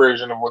this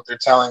version of what they're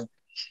telling,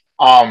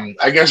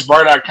 I guess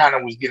Bardock kind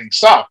of was getting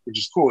soft, which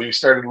is cool. He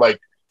started like,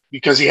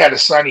 because he had a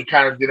son, he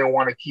kind of didn't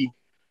want to keep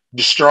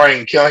destroying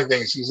and killing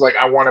things. He's like,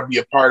 I want to be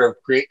a part of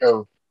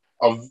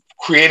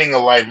creating a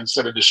life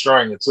instead of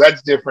destroying it. So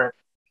that's different.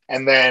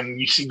 And then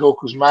you see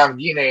Goku's mom,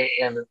 Gine,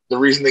 and the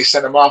reason they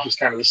sent him off is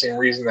kind of the same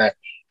reason that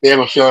they have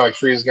a feeling like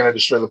Frieza is going to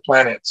destroy the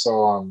planet.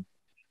 So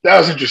that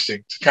was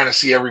interesting to kind of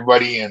see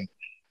everybody and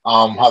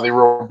how they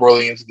roll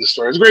Broly into the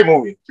story. It's a great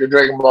movie. If you're a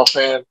Dragon Ball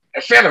fan,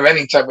 a fan of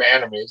any type of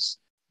animes,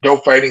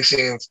 dope fighting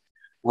scenes,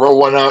 roll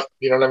one up,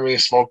 you know what I mean?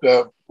 Smoke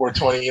up,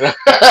 420, you know?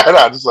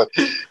 No, just like,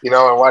 you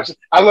know, and watch it.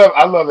 I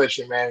love that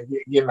shit, man.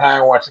 Getting high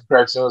and watching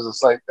cartoons.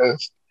 It's like,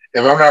 if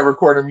I'm not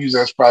recording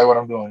music, that's probably what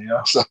I'm doing, you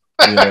know? So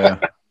yeah.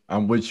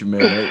 I'm with you,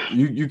 man.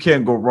 You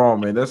can't go wrong,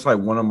 man. That's like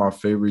one of my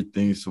favorite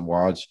things to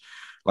watch.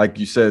 Like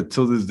you said,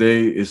 till this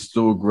day, it's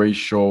still a great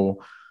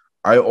show.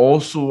 I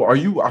also are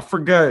you? I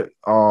forgot,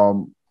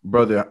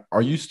 brother.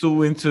 Are you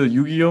still into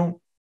Yu-Gi-Oh?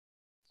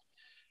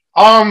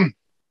 Um,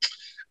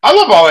 I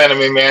love all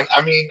anime, man.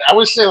 I mean, I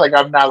would say like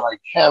I'm not like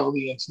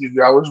heavily into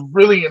Yu-Gi-Oh. I was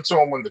really into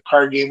them when the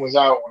card game was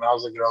out when I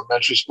was like in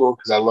elementary school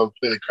because I love to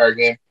play the card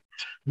game.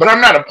 But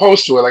I'm not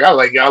opposed to it. Like I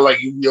like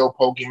Yu-Gi-Oh,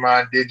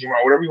 Pokemon,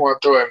 Digimon, whatever you want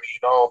to throw at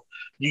me.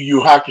 Yu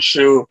Yu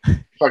Hakusho,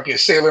 fucking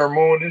Sailor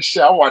Moon and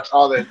shit. I watch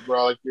all that,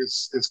 bro. Like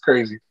it's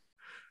crazy.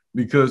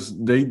 Because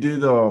they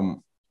did a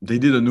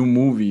new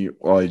movie,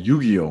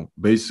 Yu-Gi-Oh.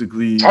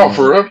 Basically, Oh,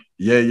 for real?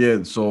 yeah,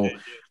 yeah. So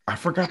I I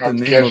forgot the have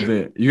to name catch of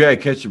it. it. You gotta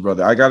catch it,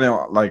 brother. I got it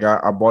like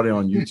I bought it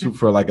on YouTube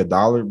for like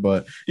 $1,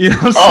 but you know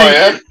what I'm Oh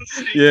saying?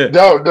 yeah, Yeah.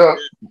 dope, dope.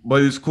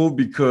 But it's cool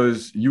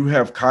because you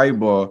have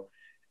Kaiba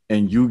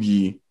and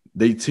Yugi.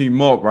 They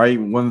team up, right?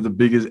 One of the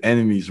biggest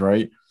enemies,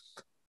 right?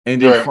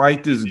 And they Right.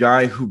 fight this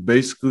guy who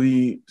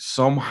basically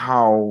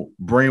somehow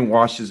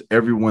brainwashes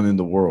everyone in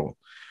the world.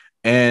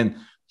 And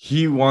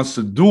he wants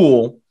to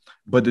duel,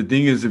 but the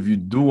thing is, if you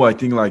duel, I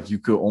think like you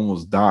could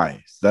almost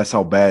die. That's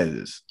how bad it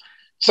is.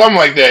 Something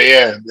like that,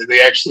 yeah.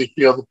 They actually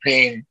feel the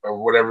pain of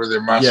whatever their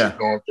monster's Yeah,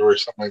 going through or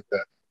something like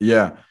that.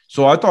 yeah.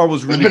 So I thought it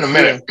was It's really been a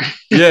minute. cool.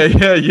 Yeah,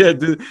 yeah, yeah,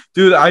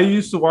 dude. I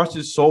used to watch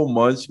it so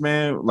much,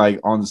 man. Like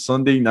on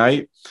Sunday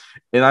night,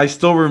 and I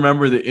still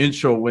remember the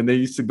intro when they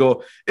used to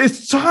go,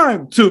 "It's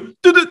time to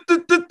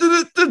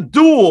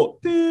duel."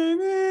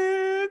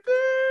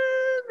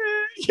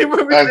 You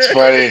remember That's that?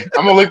 funny.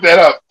 I'm gonna look that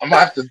up. I'm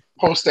gonna have to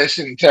post that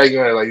shit and tag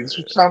you in it. Like, this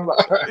what you're talking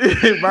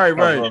about? Right,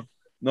 No, right.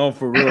 No,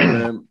 for real,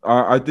 man.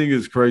 I think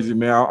it's crazy,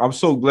 man. I'm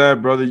so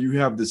glad, brother. You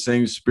have the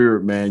same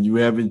spirit, man. You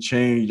haven't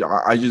changed.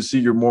 I just see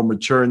you're more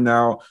mature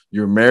now.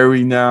 You're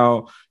married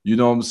now. You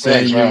know what I'm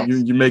saying? thanks,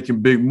 man. You're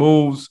making big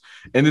moves,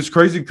 and it's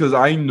crazy because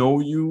I know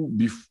you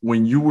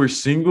when you were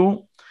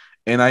single,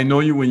 and I know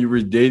you when you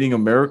were dating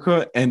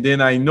America, and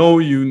then I know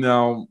you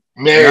now.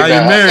 Now Married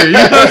you're now. married. You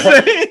know what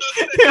I'm saying?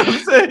 You know what I'm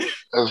saying?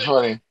 That's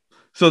funny.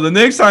 So the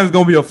next time it's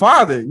gonna be a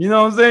father. You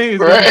know what I'm saying?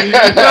 It's gonna Right? be. You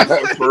know what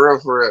I'm For real,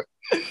 for real.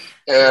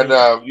 And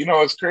saying?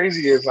 what's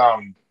crazy is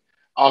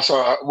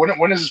also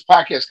when is this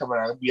podcast coming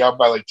out? It'll be out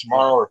by like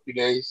tomorrow or a few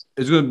days.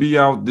 It's gonna be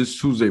out this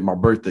Tuesday, my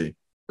birthday.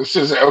 This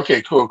is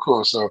okay, cool,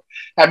 cool. So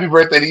happy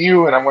birthday to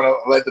you, and I'm gonna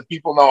let the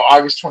people know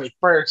August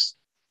 21st.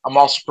 I'm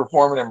also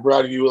performing in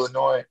Broadview,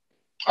 Illinois,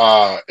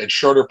 at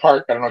Schroeder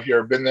Park. I don't know if you've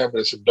ever been there, but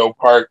it's a dope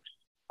park.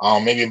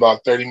 Maybe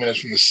about 30 minutes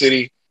from the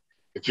city.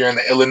 If you're in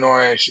the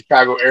Illinois,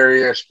 Chicago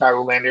area,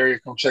 Chicagoland area,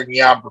 come check me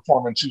out. I'm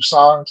performing 2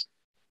 songs.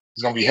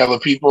 There's gonna be hella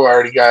people. I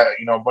already got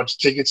a bunch of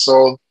tickets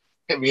sold.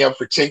 Hit me up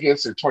for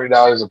tickets. They're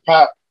 $20 a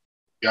pop.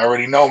 You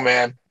already know,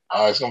 man.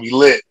 It's gonna be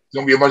lit. It's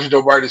gonna be a bunch of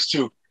dope artists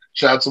too.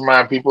 Shout out to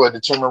my people at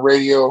Determined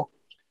Radio,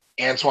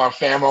 Antoine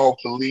Famo,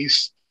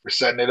 Police for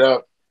setting it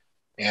up,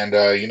 and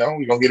we're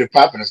gonna get it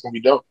popping. It's gonna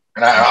be dope.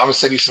 And I'm gonna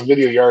send you some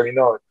video. You already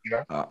know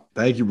it.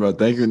 Thank you, bro.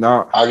 Thank you.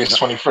 Now, August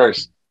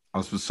 21st. I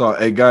was sorry.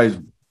 Hey guys,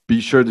 be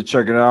sure to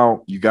check it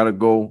out. You gotta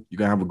go. You're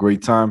gonna have a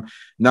great time.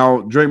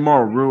 Now, Dre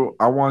Marro,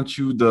 I want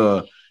you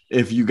to,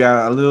 if you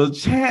got a little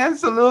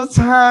chance, a little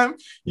time,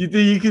 you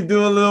think you could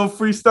do a little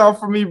freestyle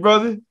for me,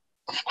 brother?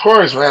 Of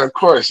course, man. Of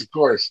course, of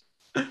course.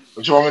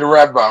 What you want me to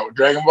rap about?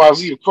 Dragon Ball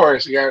Z, of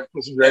course. You gotta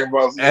put some Dragon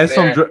Ball Z in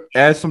there.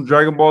 Add some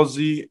Dragon Ball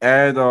Z.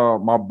 Add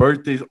my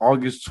birthday's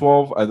August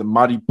 12th at the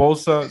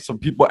Mariposa. Some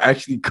people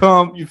actually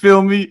come. You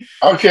feel me?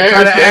 Okay,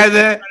 Try to okay. add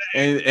that,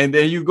 and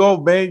there you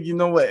go, man. You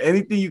know what?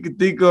 Anything you can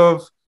think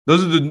of.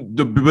 Those are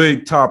the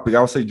big topic.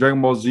 I would say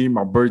Dragon Ball Z,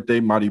 my birthday,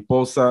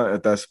 Mariposa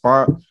at that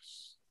spot.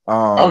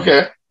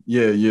 Okay.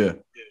 Yeah, yeah.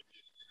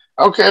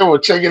 Okay, well,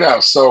 check it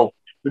out. So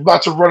we're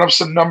about to run up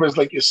some numbers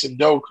like it's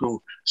Sudoku.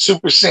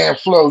 Super Saiyan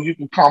Flow, you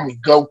can call me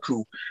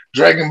Goku.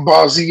 Dragon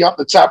Ball Z off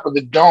the top of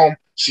the dome.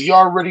 So you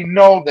already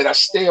know that I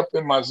stay up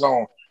in my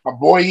zone. My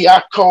boy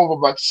Yaakov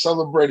about to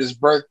celebrate his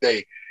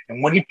birthday.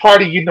 And when he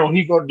party, he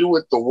gonna do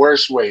it the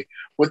worst way.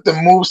 With the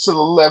moves to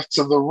the left,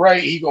 to the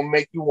right, he gonna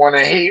make you want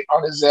to hate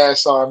on his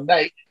ass all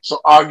night. So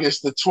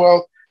August the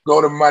 12th,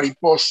 go to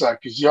Mariposa,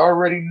 because you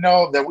already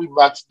know that we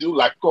about to do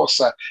La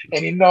Cosa.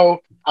 And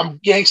I'm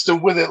gangster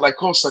with it like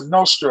Cosa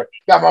Nostra.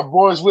 Got my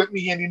boys with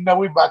me, and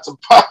we about to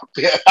pop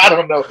it. I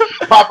don't know.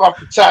 Pop off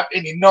the top,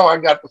 and I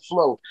got the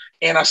flow.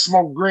 And I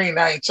smoke green.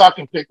 I ain't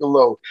talking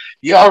Piccolo.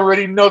 You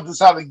already know this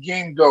how the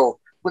game go.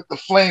 With the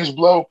flames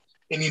blow,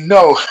 and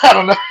I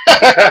don't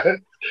know.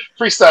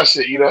 Freestyle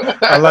shit,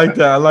 I like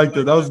that. I like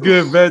that. That was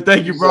good, man.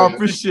 Thank you, bro. I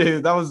appreciate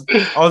it. I was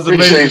Appreciate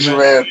amazing, you,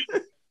 man.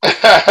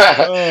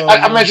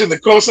 I mentioned the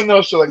Cosa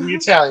Nostra like we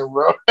Italian,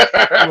 bro.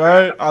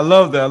 Right? I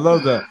love that. I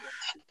love that.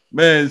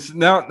 Man,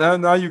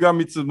 now you got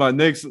me to my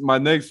next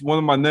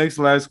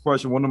last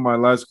question. One of my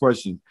last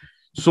questions.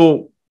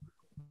 So,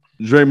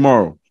 Dre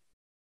Morrow,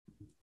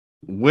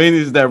 when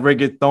is that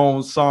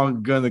reggaeton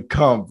song gonna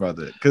come,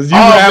 brother? Because you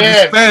have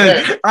to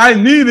Spanish. Man. I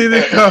needed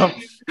it to come.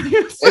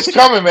 It's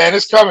coming, man.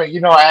 It's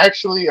coming. I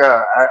actually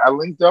I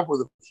linked up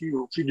with a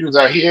few dudes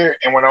out here,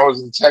 and when I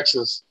was in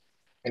Texas,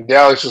 in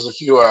Dallas, there's a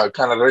few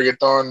kind of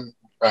reggaeton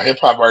hip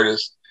hop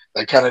artists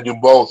that kind of do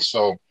both.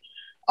 So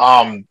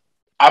um,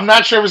 I'm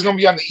not sure if it's going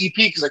to be on the EP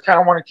because I kind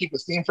of want to keep a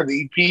theme for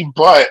the EP.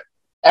 But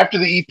after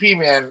the EP,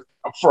 man,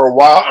 for a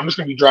while, I'm just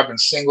going to be dropping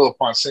single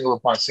upon single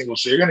upon single.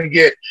 So you're gonna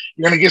get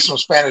some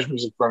Spanish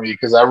music from me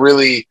because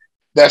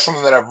that's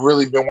something that I've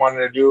really been wanting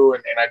to do,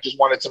 and I just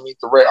wanted to meet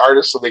the right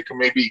artists so they can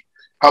maybe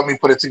help me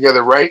put it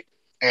together right.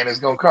 And it's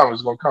gonna come.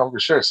 It's gonna come for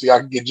sure. So y'all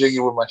can get jiggy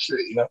with my shit,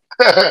 you know.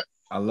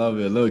 I love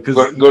it. Look,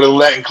 because Go to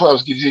Latin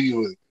clubs, get jiggy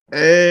with it.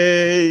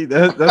 hey,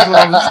 that's what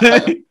I'm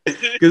saying.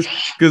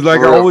 Because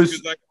like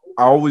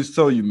I always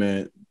tell you,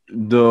 man,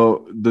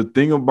 the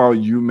thing about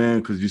you, man,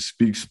 because you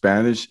speak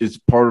Spanish, it's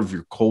part of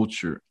your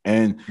culture.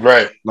 And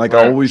Right, like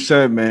I right. always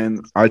said,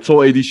 man, I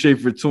told AD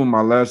Schaefer too in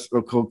my last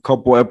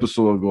couple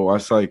episodes ago. I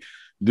was like,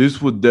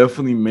 this would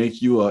definitely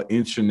make you an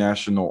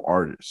international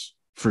artist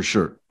for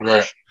sure.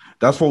 Right.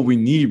 That's what we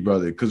need,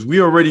 brother. Because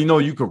we already know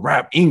you can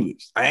rap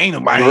English. I ain't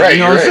nobody, You're right. you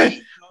know You're what I'm right.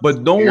 saying?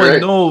 But no You're one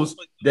right. knows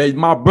that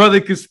my brother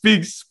can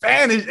speak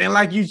Spanish. And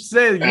like you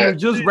said, you were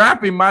just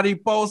rapping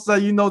Mariposa,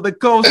 the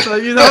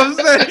Costa, you know what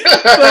I'm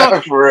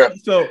saying? For real.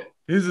 So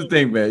here's the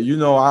thing, man.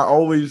 I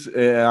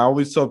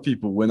always tell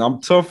people when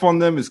I'm tough on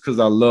them, it's because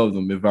I love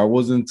them. If I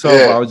wasn't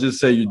tough, I would just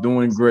say you're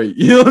doing great.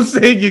 You know what I'm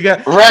saying? You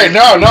got right.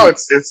 No,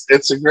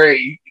 it's a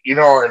great,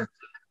 and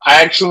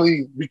I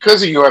actually,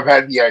 because of you, I've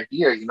had the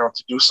idea,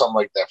 to do something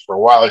like that for a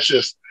while. It's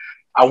just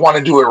I want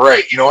to do it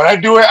right. When I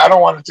do it, I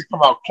don't want it to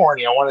come out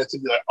corny. I want it to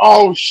be like,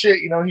 oh shit,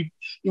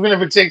 even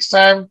if it takes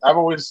time. I've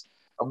always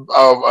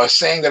a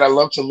saying that I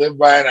love to live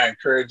by, and I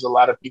encourage a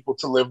lot of people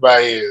to live by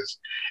is,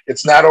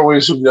 it's not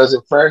always who does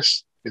it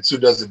first, it's who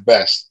does it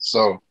best.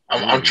 So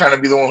I'm trying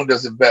to be the one who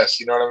does it best.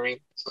 You know what I mean?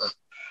 So.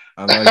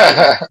 I like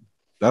that.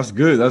 That's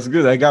good. That's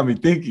good. That got me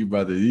thinking,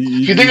 brother.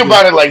 If you think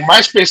about it, like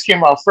MySpace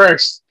came out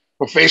first,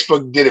 but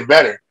Facebook did it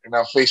better, and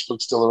now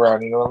Facebook's still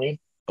around. You know what I mean?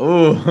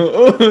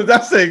 Oh,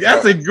 that's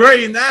a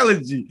great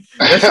analogy.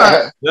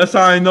 That's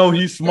how I know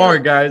he's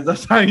smart, guys.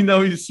 That's how you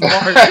know he's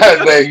smart.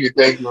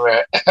 Thank you,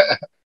 man.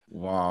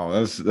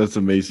 Wow, that's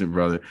amazing,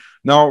 brother.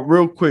 Now,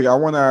 real quick, I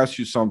want to ask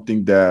you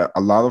something that a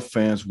lot of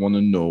fans want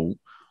to know.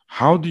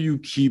 How do you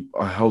keep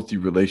a healthy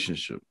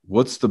relationship?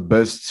 What's the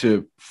best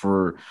tip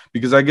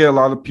because I get a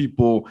lot of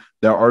people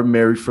that are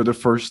married for the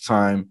first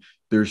time.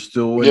 They're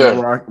still in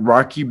a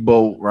rocky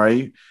boat,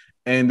 right?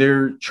 And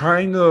they're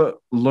trying to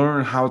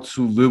learn how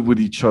to live with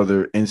each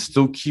other and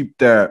still keep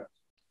that,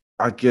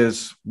 I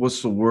guess,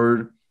 what's the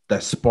word?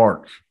 That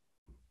spark.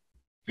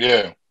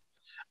 Yeah.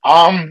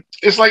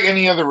 It's like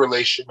any other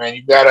relationship,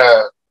 man.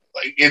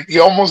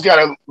 You almost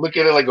gotta look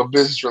at it like a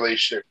business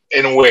relationship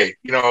in a way.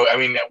 I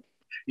mean,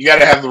 you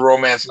gotta have the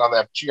romance and all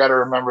that, but you gotta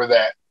remember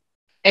that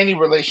any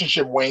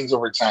relationship wanes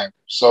over time.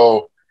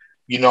 So,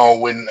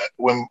 when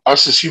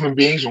us as human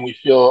beings, when we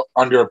feel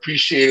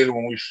underappreciated,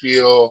 when we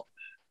feel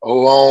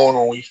alone,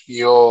 when we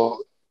feel,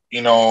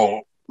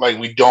 like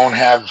we don't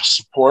have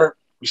support,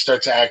 we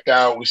start to act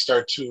out, we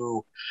start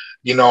to,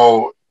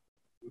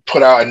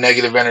 put out a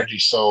negative energy.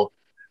 So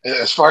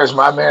as far as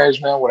my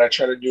marriage, man, what I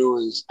try to do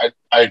is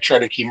I try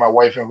to keep my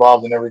wife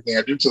involved in everything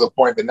I do, to the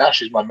point that now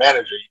she's my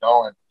manager,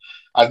 and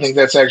I think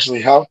that's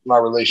actually helped my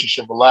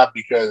relationship a lot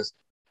because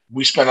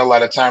we spend a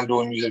lot of time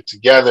doing music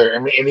together. I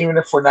mean, and even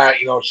if we're not,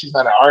 she's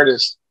not an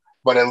artist,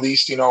 but at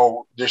least,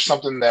 there's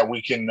something that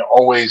we can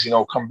always,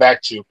 come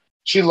back to.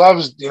 She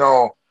loves,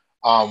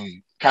 kind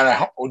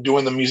of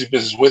doing the music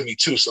business with me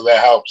too. So that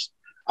helps.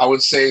 I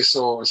would say,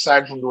 so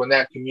aside from doing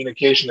that,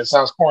 communication, it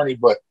sounds corny,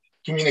 but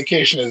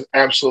communication is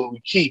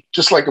absolutely key.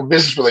 Just like a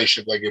business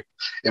relationship. Like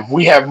if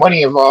we have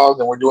money involved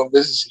and we're doing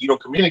business, and you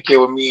don't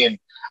communicate with me, and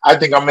I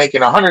think I'm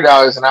making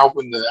 $100 and I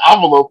open the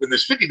envelope and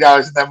there's $50 in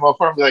that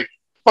motherfucker, I'm like,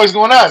 what's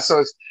going on? So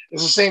it's the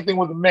same thing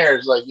with the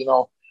marriage. Like, you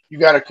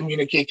got to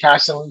communicate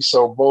constantly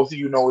so both of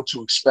you know what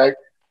to expect.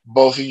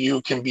 Both of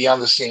you can be on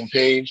the same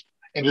page.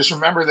 And just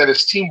remember that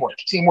it's teamwork.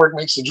 Teamwork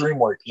makes the dream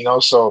work,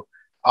 So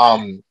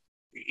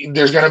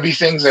there's going to be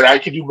things that I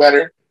could do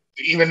better.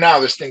 Even now,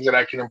 there's things that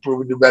I can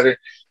improve and do better.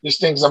 There's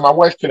things that my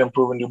wife can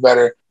improve and do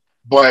better.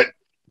 But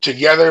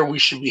together, we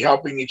should be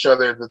helping each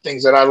other. The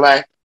things that I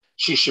lack,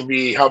 she should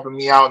be helping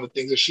me out. And the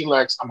things that she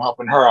lacks, I'm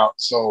helping her out.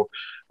 So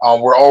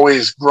we're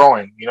always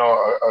growing.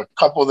 A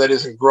couple that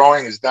isn't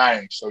growing is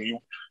dying. So you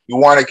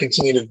want to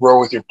continue to grow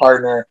with your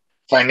partner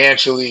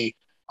financially,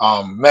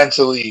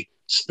 mentally,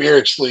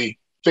 spiritually,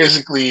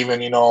 physically,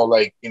 even,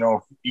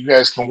 you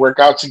guys can work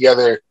out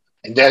together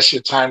and that's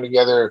your time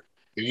together.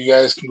 If you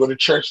guys can go to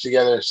church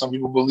together, some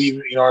people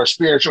believe, are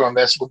spiritual and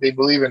that's what they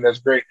believe in. That's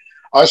great.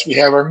 Us, we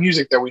have our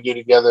music that we do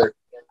together,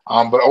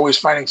 but always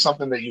finding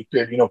something that you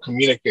could,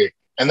 communicate.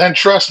 And then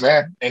trust,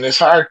 man. And it's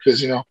hard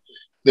because,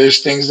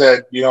 there's things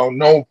that,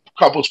 no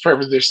couple's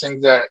perfect. There's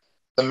things that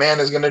the man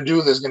is going to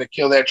do that's going to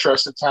kill that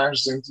trust at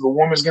times. Things the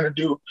woman's going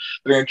to do,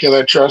 they're going to kill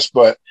that trust.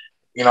 But,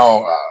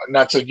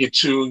 not to get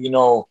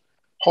too,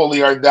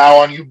 holy art thou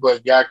on you,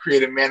 but God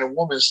created man and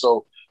woman.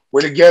 So we're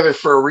together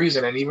for a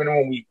reason. And even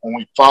when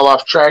we fall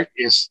off track,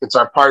 it's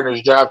our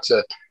partner's job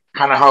to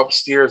kind of help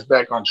steer us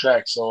back on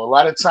track. So a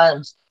lot of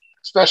times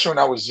especially when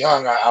I was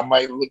young, I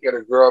might look at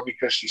a girl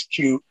because she's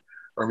cute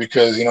or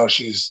because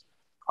she's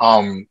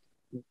um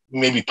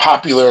maybe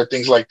popular,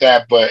 things like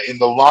that. But in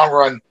the long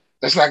run,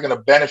 that's not going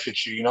to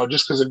benefit you.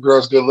 Just because a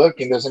girl's good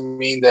looking doesn't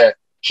mean that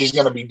she's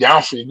going to be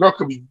down for you. Girl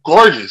could be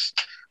gorgeous.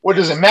 What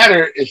does it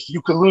matter if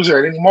you could lose her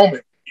at any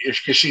moment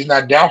because she's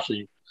not down for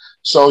you?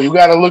 So you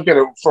got to look at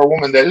it for a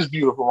woman that is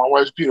beautiful. My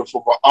wife's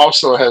beautiful, but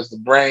also has the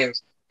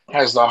brains,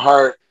 has the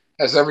heart,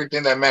 has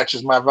everything that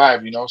matches my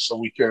vibe, so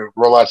we could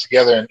roll out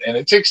together. And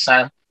it takes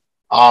time.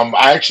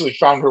 I actually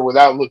found her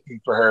without looking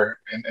for her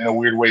in a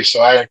weird way.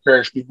 So I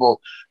encourage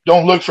people,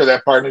 don't look for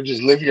that partner.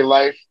 Just live your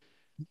life.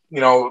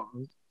 You know,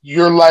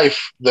 your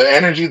life, the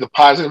energy, the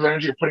positive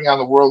energy you're putting out in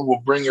the world will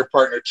bring your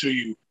partner to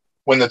you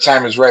when the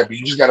time is right. But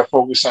you just got to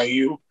focus on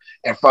you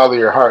and follow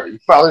your heart. You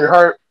follow your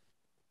heart,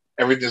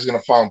 everything's going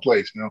to fall in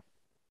place.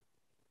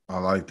 I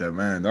like that,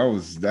 man.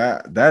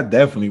 That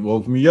definitely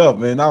woke me up,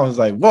 man. I was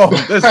like, whoa,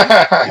 this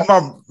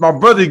my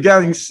brother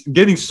getting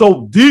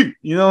so deep.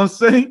 You know what I'm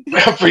saying?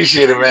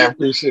 Appreciate it, man.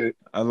 Appreciate it.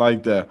 I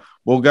like that.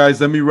 Well, guys,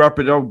 let me wrap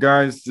it up,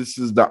 guys. This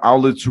is the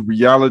Outlet to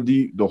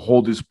Reality, the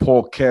Holders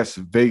podcast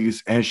in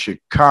Vegas and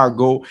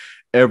Chicago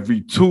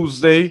every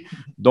Tuesday.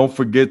 Don't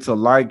forget to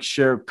like,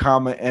 share,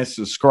 comment, and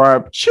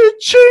subscribe.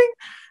 Ching.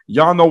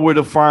 Y'all know where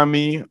to find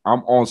me. I'm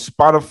on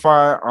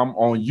Spotify. I'm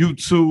on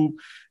YouTube.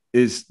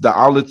 It's the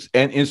Outlet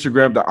and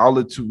Instagram, the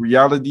Outlet to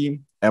Reality.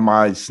 And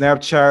my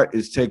Snapchat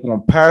is Take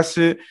One Pass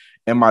It.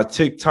 And my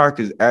TikTok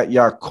is at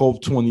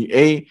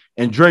Yaakov28.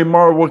 And Dre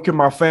Marro, where can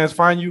my fans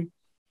find you?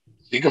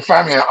 You can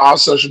find me on all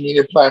social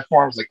media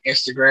platforms like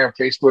Instagram,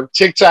 Facebook,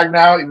 TikTok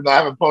now. Even though I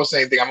haven't posted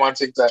anything, I'm on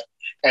TikTok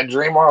at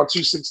Dre Marro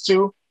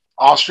 262.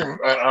 All stream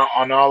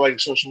on all like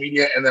social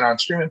media, and then on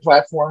streaming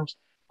platforms,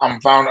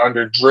 I'm found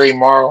under Dre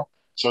Marro.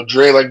 So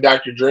Dre like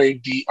Dr. Dre,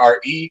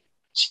 DRE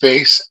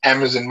space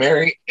M as in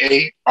Mary,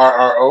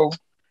 ARRO.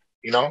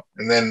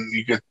 And then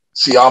you could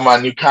see all my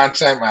new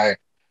content. My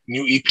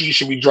new EP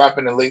should be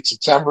dropping in late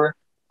September.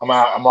 I'm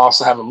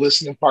also have a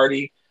listening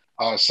party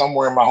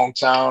somewhere in my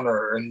hometown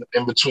or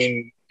in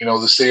between,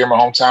 the city or my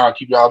hometown. I'll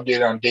keep you all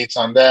updated on dates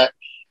on that.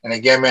 And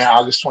again, man,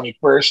 August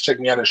 21st, check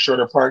me out at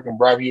Shorter Park in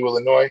Broadview,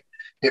 Illinois.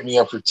 Hit me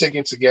up for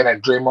tickets again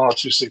at Dre Marro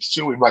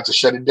 262. We're about to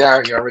shut it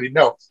down. You already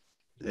know.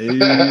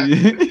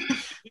 Hey.